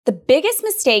The biggest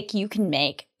mistake you can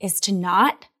make is to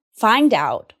not find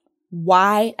out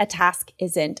why a task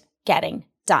isn't getting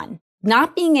done.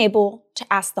 Not being able to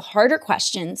ask the harder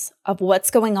questions of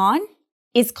what's going on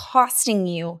is costing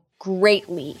you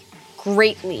greatly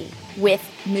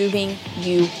with moving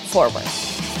you forward.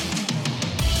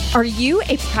 Are you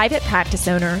a private practice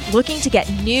owner looking to get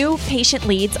new patient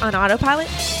leads on autopilot,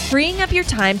 freeing up your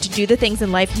time to do the things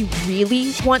in life you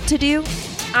really want to do?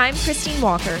 I'm Christine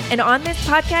Walker, and on this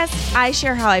podcast, I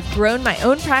share how I've grown my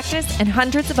own practice and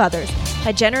hundreds of others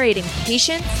by generating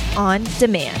patients on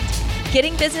demand,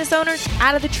 getting business owners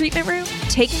out of the treatment room,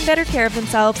 taking better care of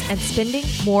themselves, and spending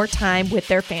more time with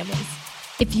their families.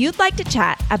 If you'd like to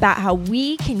chat about how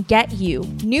we can get you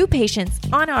new patients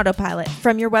on autopilot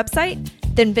from your website,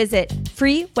 then visit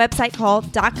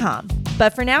freewebsitecall.com.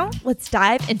 But for now, let's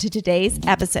dive into today's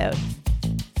episode.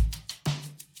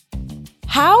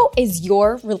 How is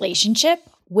your relationship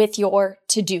with your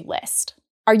to-do list?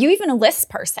 Are you even a list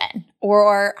person?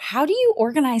 Or how do you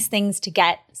organize things to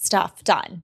get stuff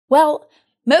done? Well,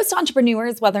 most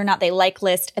entrepreneurs, whether or not they like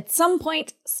lists, at some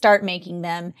point start making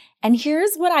them. And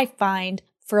here's what I find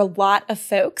for a lot of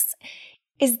folks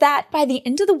is that by the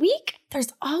end of the week,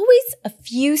 there's always a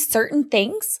few certain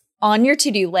things on your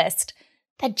to-do list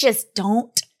that just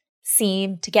don't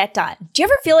seem to get done. Do you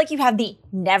ever feel like you have the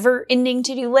never-ending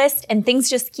to-do list and things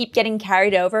just keep getting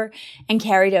carried over and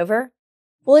carried over?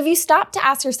 Well, have you stopped to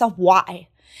ask yourself why?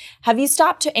 Have you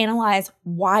stopped to analyze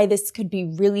why this could be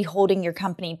really holding your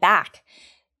company back?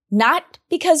 Not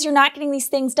because you're not getting these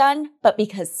things done, but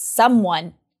because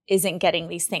someone isn't getting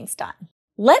these things done.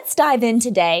 Let's dive in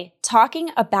today talking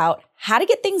about how to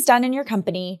get things done in your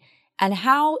company and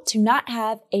how to not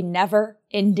have a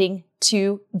never-ending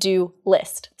to-do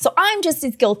list. So I'm just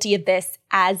as guilty of this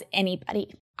as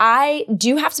anybody. I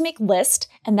do have to make lists,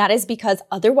 and that is because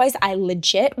otherwise I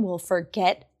legit will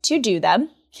forget to do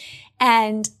them.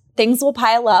 And things will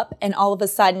pile up, and all of a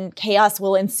sudden chaos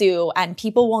will ensue, and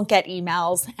people won't get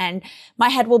emails, and my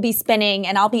head will be spinning,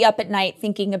 and I'll be up at night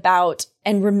thinking about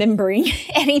and remembering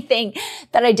anything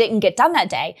that I didn't get done that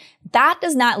day. That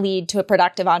does not lead to a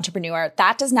productive entrepreneur.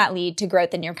 That does not lead to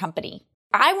growth in your company.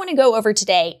 I want to go over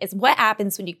today is what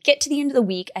happens when you get to the end of the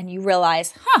week and you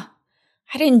realize,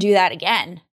 I didn't do that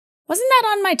again. Wasn't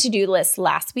that on my to-do list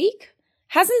last week?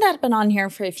 Hasn't that been on here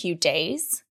for a few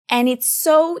days? And it's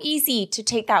so easy to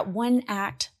take that one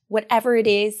act, whatever it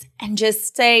is, and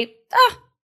just say,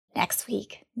 next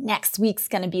week. Next week's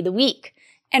going to be the week.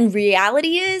 And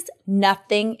reality is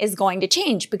nothing is going to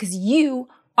change because you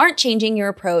aren't changing your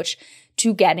approach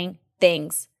to getting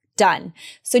things done.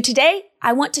 So today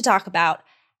I want to talk about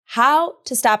how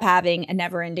to stop having a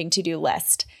never-ending to-do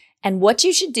list and what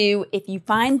you should do if you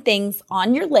find things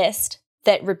on your list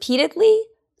that repeatedly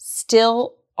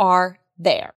still are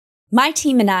there. My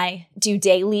team and I do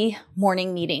daily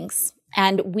morning meetings,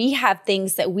 and we have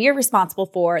things that we are responsible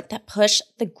for that push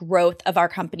the growth of our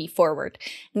company forward.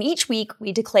 And each week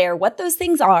we declare what those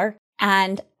things are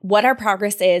and what our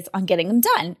progress is on getting them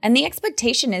done. And the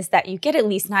expectation is that you get at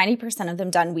least 90% of them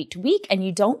done week to week, and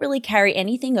you don't really carry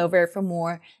anything over for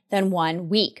more than 1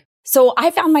 week. So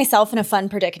I found myself in a fun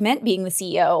predicament being the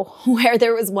CEO where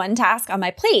there was one task on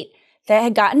my plate that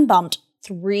had gotten bumped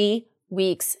 3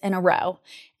 weeks in a row.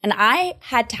 And I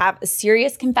had to have a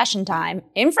serious confession time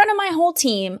in front of my whole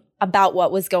team about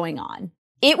what was going on.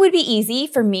 It would be easy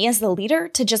for me as the leader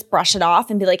to just brush it off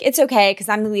and be like, it's okay because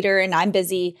I'm the leader and I'm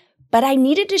busy. But I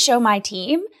needed to show my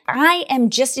team I am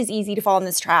just as easy to fall in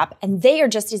this trap, and they are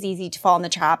just as easy to fall in the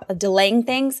trap of delaying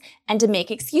things and to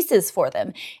make excuses for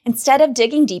them, instead of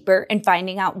digging deeper and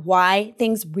finding out why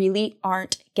things really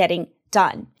aren't getting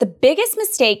done. The biggest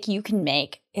mistake you can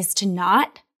make is to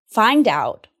not find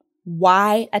out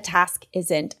why a task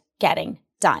isn't getting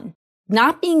done.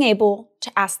 Not being able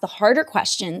to ask the harder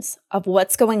questions of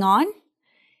what's going on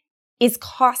is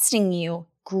costing you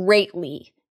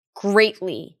greatly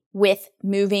with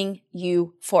moving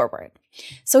you forward.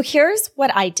 So here's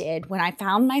what I did when I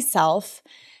found myself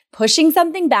pushing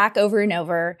something back over and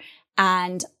over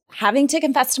and having to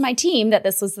confess to my team that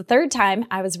this was the third time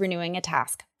I was renewing a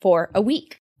task for a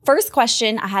week. First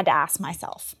question I had to ask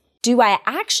myself, do I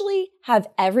actually have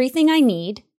everything I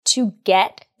need to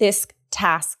get this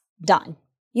task done?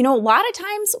 You know, a lot of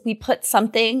times we put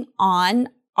something on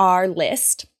our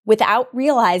list without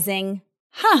realizing,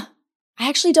 I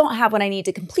actually don't have what I need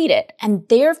to complete it. And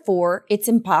therefore, it's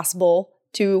impossible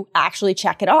to actually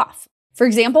check it off. For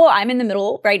example, I'm in the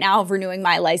middle right now of renewing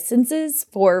my licenses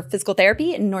for physical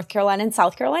therapy in North Carolina and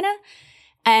South Carolina.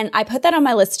 And I put that on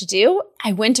my list to do.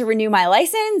 I went to renew my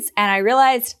license and I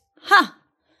realized,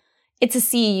 it's a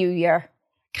CEU year.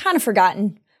 Kind of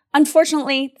forgotten.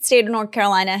 Unfortunately, the state of North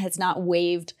Carolina has not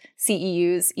waived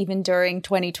CEUs even during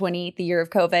 2020, the year of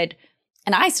COVID,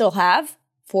 and I still have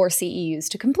 4 CEUs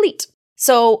to complete.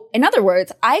 So in other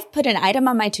words, I've put an item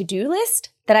on my to-do list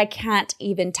that I can't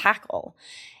even tackle.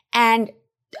 And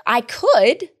I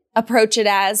could approach it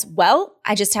as, well,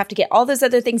 I just have to get all those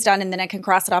other things done and then I can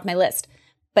cross it off my list.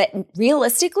 But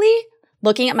realistically,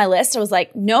 looking at my list, I was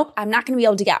like, nope, I'm not going to be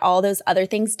able to get all those other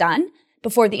things done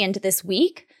before the end of this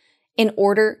week in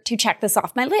order to check this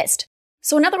off my list.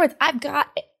 So in other words, I've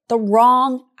got the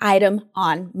wrong item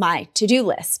on my to-do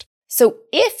list. So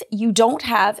if you don't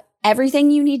have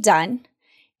everything you need done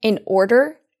in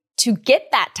order to get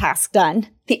that task done,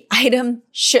 the item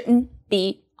shouldn't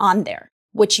be on there.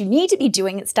 What you need to be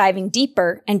doing is diving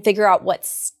deeper and figure out what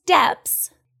steps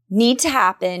need to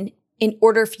happen in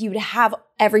order for you to have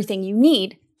everything you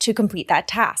need to complete that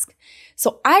task.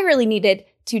 So I really needed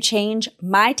to change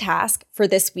my task for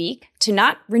this week to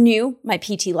not renew my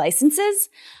PT licenses.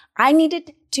 I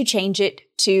needed to change it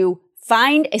to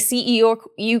find a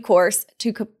CEU course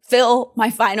to fill my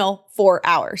final 4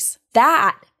 hours.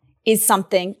 That is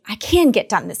something I can get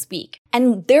done this week.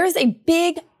 And there's a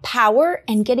big power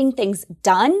in getting things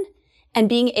done and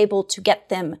being able to get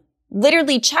them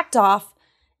literally checked off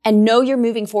and know you're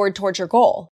moving forward towards your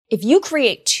goal. If you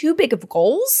create too big of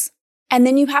goals and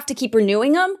then you have to keep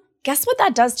renewing them, guess what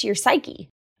that does to your psyche?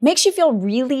 It makes you feel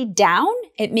really down.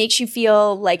 It makes you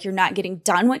feel like you're not getting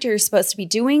done what you're supposed to be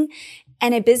doing.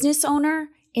 And a business owner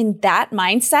in that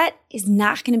mindset is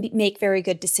not going to make very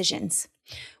good decisions.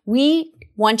 We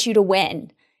want you to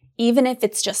win, even if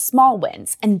it's just small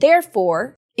wins. And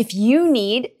therefore, if you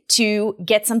need to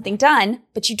get something done,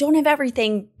 but you don't have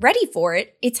everything ready for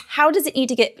it, it's how does it need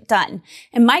to get done?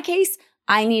 In my case,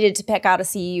 I needed to pick out a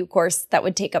CEU course that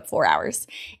would take up 4 hours.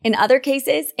 In other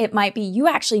cases, it might be you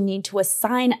actually need to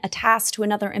assign a task to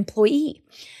another employee.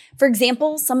 For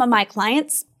example, some of my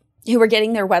clients who are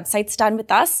getting their websites done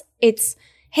with us, it's,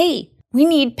 hey, we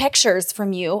need pictures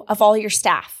from you of all your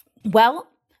staff. Well,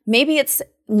 maybe it's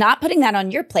not putting that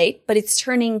on your plate, but it's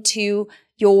turning to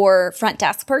your front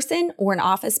desk person or an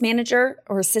office manager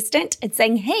or assistant and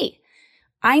saying, hey,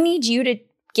 I need you to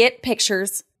get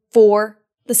pictures for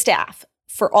the staff,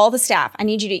 for all the staff. I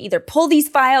need you to either pull these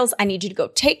files, I need you to go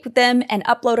take them and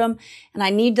upload them, and I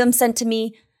need them sent to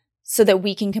me so that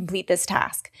we can complete this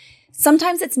task.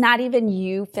 Sometimes it's not even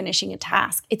you finishing a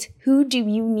task. It's who do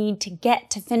you need to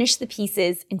get to finish the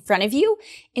pieces in front of you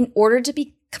in order to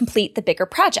complete the bigger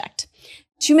project.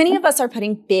 Too many of us are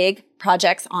putting big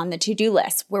projects on the to-do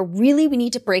list where really we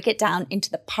need to break it down into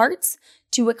the parts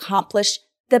to accomplish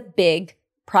the big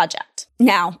project.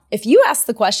 Now, if you ask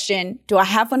the question, do I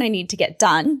have what I need to get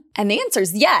done? And the answer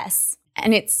is yes,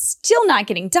 and it's still not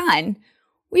getting done,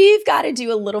 we've got to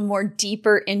do a little more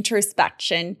deeper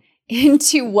introspection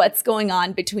into what's going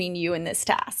on between you and this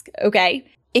task, okay?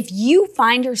 If you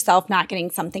find yourself not getting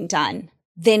something done,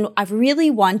 then I really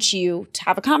want you to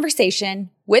have a conversation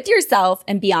with yourself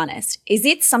and be honest. Is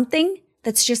it something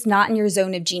that's just not in your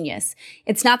zone of genius?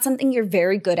 It's not something you're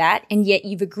very good at, and yet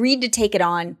you've agreed to take it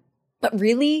on, but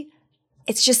really,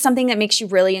 it's just something that makes you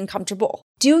really uncomfortable.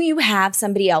 Do you have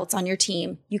somebody else on your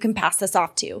team you can pass this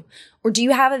off to? Or do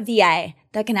you have a VA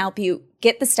that can help you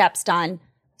get the steps done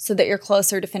so that you're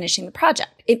closer to finishing the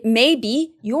project? It may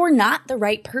be you're not the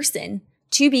right person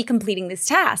to be completing this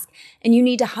task, and you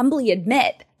need to humbly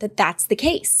admit that that's the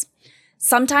case.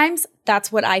 Sometimes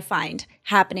that's what I find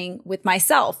happening with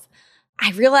myself.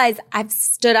 I realize I've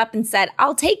stood up and said,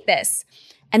 I'll take this.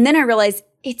 And then I realize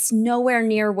it's nowhere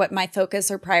near what my focus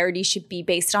or priority should be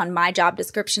based on my job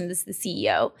description as the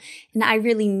CEO. And I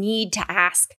really need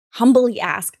to humbly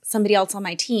ask somebody else on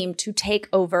my team to take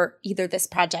over either this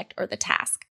project or the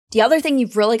task. The other thing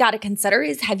you've really got to consider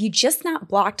is, have you just not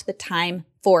blocked the time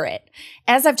for it?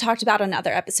 As I've talked about on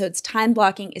other episodes, time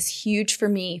blocking is huge for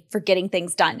me for getting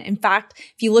things done. In fact,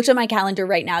 if you looked at my calendar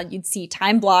right now, you'd see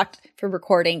time blocked for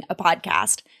recording a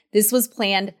podcast. This was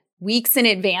planned weeks in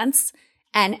advance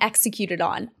and executed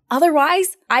on.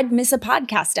 Otherwise, I'd miss a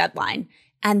podcast deadline.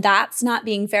 And that's not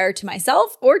being fair to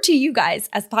myself or to you guys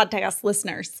as podcast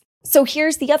listeners. So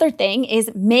here's the other thing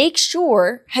is make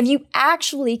sure, have you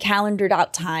actually calendared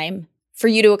out time for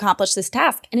you to accomplish this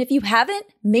task? And if you haven't,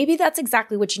 maybe that's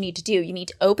exactly what you need to do. You need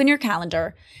to open your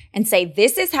calendar and say,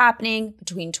 this is happening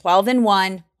between 12 and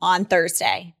 1 on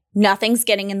Thursday. Nothing's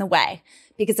getting in the way.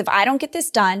 Because if I don't get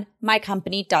this done, my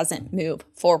company doesn't move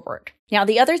forward. Now,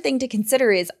 the other thing to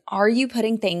consider is, are you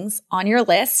putting things on your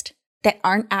list that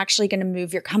aren't actually going to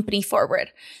move your company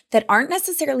forward, that aren't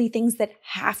necessarily things that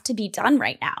have to be done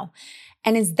right now?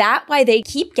 And is that why they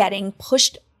keep getting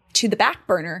pushed to the back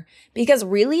burner? Because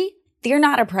really, they're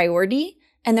not a priority.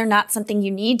 and they're not something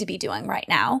you need to be doing right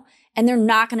now, and they're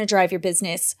not going to drive your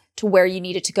business to where you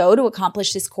need it to go to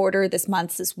accomplish this quarter, this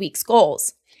month's, this week's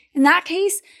goals. In that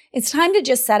case, it's time to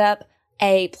just set up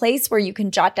a place where you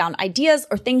can jot down ideas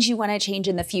or things you want to change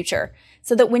in the future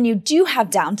so that when you do have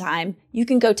downtime, you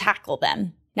can go tackle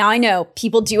them. Now, I know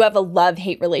people do have a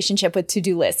love-hate relationship with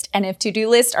to-do lists, and if to-do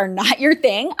lists are not your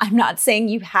thing, I'm not saying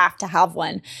you have to have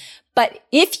one. But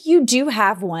if you do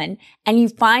have one and you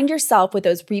find yourself with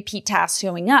those repeat tasks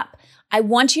showing up, I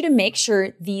want you to make sure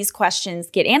these questions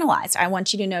get analyzed. I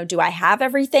want you to know, do I have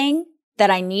everything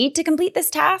that I need to complete this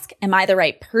task? Am I the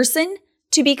right person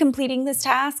to be completing this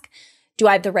task? Do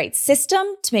I have the right system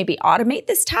to maybe automate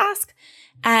this task?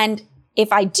 And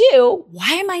if I do,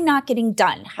 why am I not getting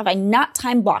done? Have I not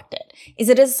time blocked it? Is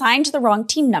it assigned to the wrong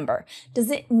team number? Does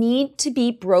it need to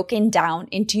be broken down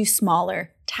into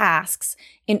smaller tasks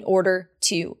in order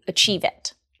to achieve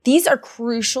it? These are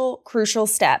crucial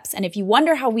steps. And if you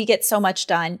wonder how we get so much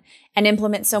done and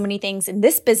implement so many things in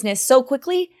this business so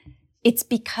quickly, it's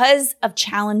because of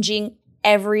challenging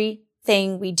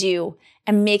everything we do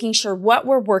and making sure what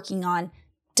we're working on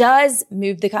does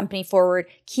move the company forward,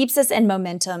 keeps us in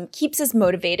momentum, keeps us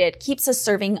motivated, keeps us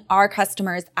serving our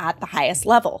customers at the highest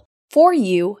level. For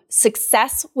you,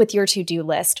 success with your to-do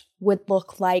list would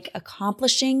look like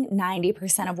accomplishing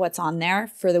 90% of what's on there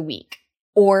for the week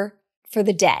or for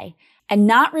the day, and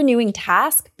not renewing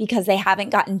tasks because they haven't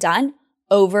gotten done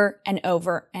over and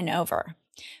over and over.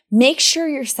 Make sure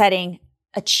you're setting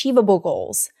achievable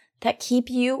goals that keep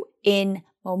you in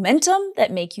momentum, that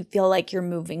make you feel like you're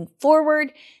moving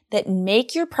forward, that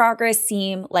make your progress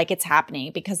seem like it's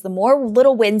happening, because the more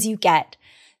little wins you get,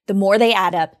 the more they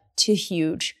add up to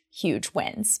huge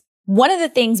wins. One of the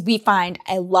things we find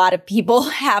a lot of people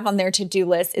have on their to-do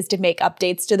list is to make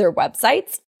updates to their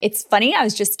websites. It's funny, I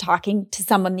was just talking to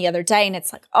someone the other day and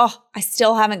it's like, oh, I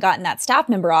still haven't gotten that staff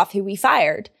member off who we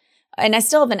fired. And I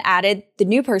still haven't added the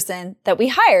new person that we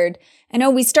hired. I know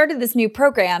we started this new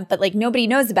program, but nobody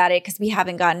knows about it because we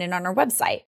haven't gotten it on our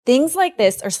website. Things like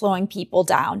this are slowing people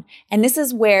down. And this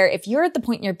is where, if you're at the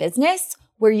point in your business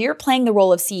where you're playing the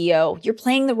role of CEO, you're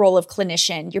playing the role of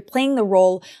clinician, you're playing the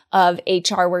role of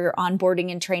HR where you're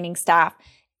onboarding and training staff,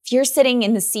 if you're sitting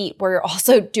in the seat where you're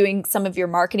also doing some of your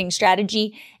marketing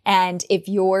strategy, and if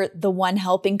you're the one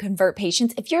helping convert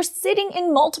patients, if you're sitting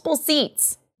in multiple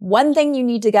seats, one thing you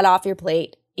need to get off your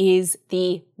plate is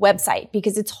the website,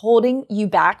 because it's holding you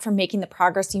back from making the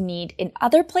progress you need in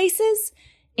other places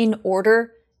in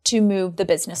order to move the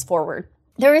business forward.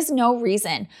 There is no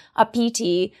reason a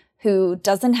PT who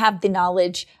doesn't have the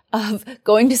knowledge of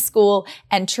going to school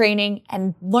and training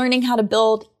and learning how to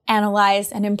build,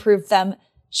 analyze, and improve them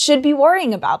should be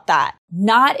worrying about that.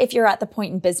 Not if you're at the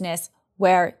point in business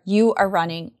where you are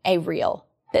running a real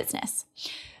business.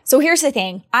 So here's the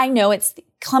thing. I know it's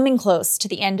coming close to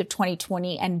the end of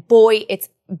 2020, and boy, it's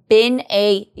been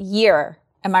a year.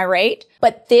 Am I right?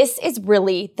 But this is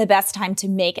really the best time to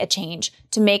make a change,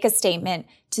 to make a statement,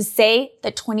 to say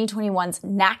that 2021's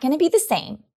not going to be the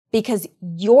same, because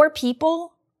your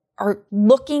people are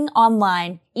looking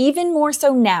online even more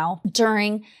so now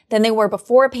than they were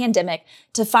before a pandemic,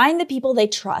 to find the people they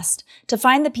trust, to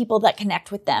find the people that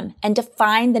connect with them, and to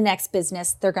find the next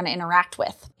business they're going to interact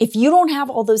with. If you don't have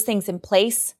all those things in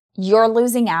place, you're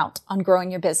losing out on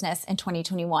growing your business in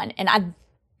 2021. And I'd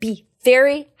be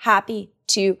very happy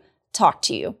to talk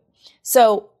to you.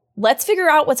 So let's figure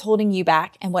out what's holding you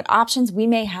back and what options we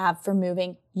may have for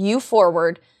moving you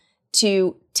forward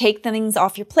to take things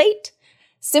off your plate,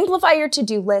 simplify your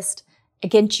to-do list,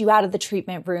 get you out of the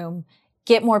treatment room,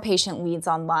 get more patient leads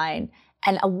online,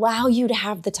 and allow you to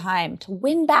have the time to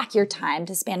win back your time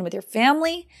to spend with your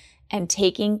family and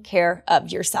taking care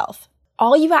of yourself.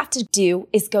 All you have to do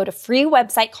is go to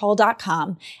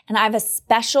freewebsitecall.com, and I have a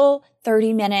special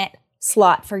 30-minute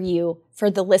slot for you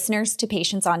for the listeners to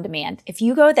Patients on Demand. If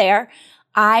you go there,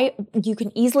 you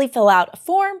can easily fill out a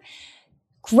form,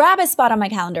 grab a spot on my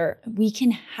calendar. We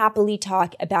can happily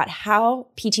talk about how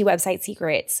PT Website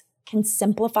Secrets can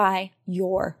simplify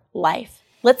your life.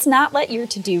 Let's not let your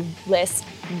to-do list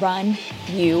run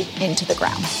you into the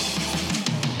ground.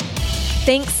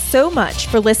 Thanks so much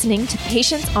for listening to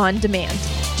Patients on Demand.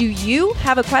 Do you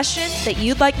have a question that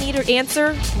you'd like me to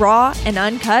answer raw and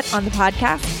uncut on the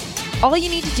podcast? All you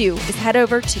need to do is head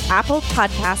over to Apple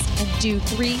Podcasts and do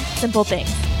 3 simple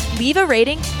things. Leave a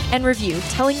rating and review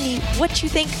telling me what you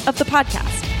think of the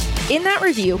podcast. In that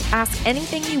review, ask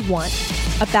anything you want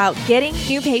about getting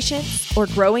new patients or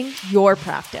growing your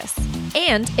practice.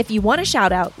 And if you want a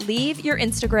shout out, leave your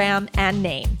Instagram and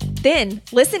name. Then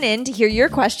listen in to hear your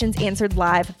questions answered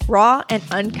live, raw and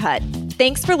uncut.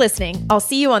 Thanks for listening. I'll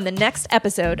see you on the next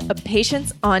episode of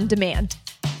Patients on Demand.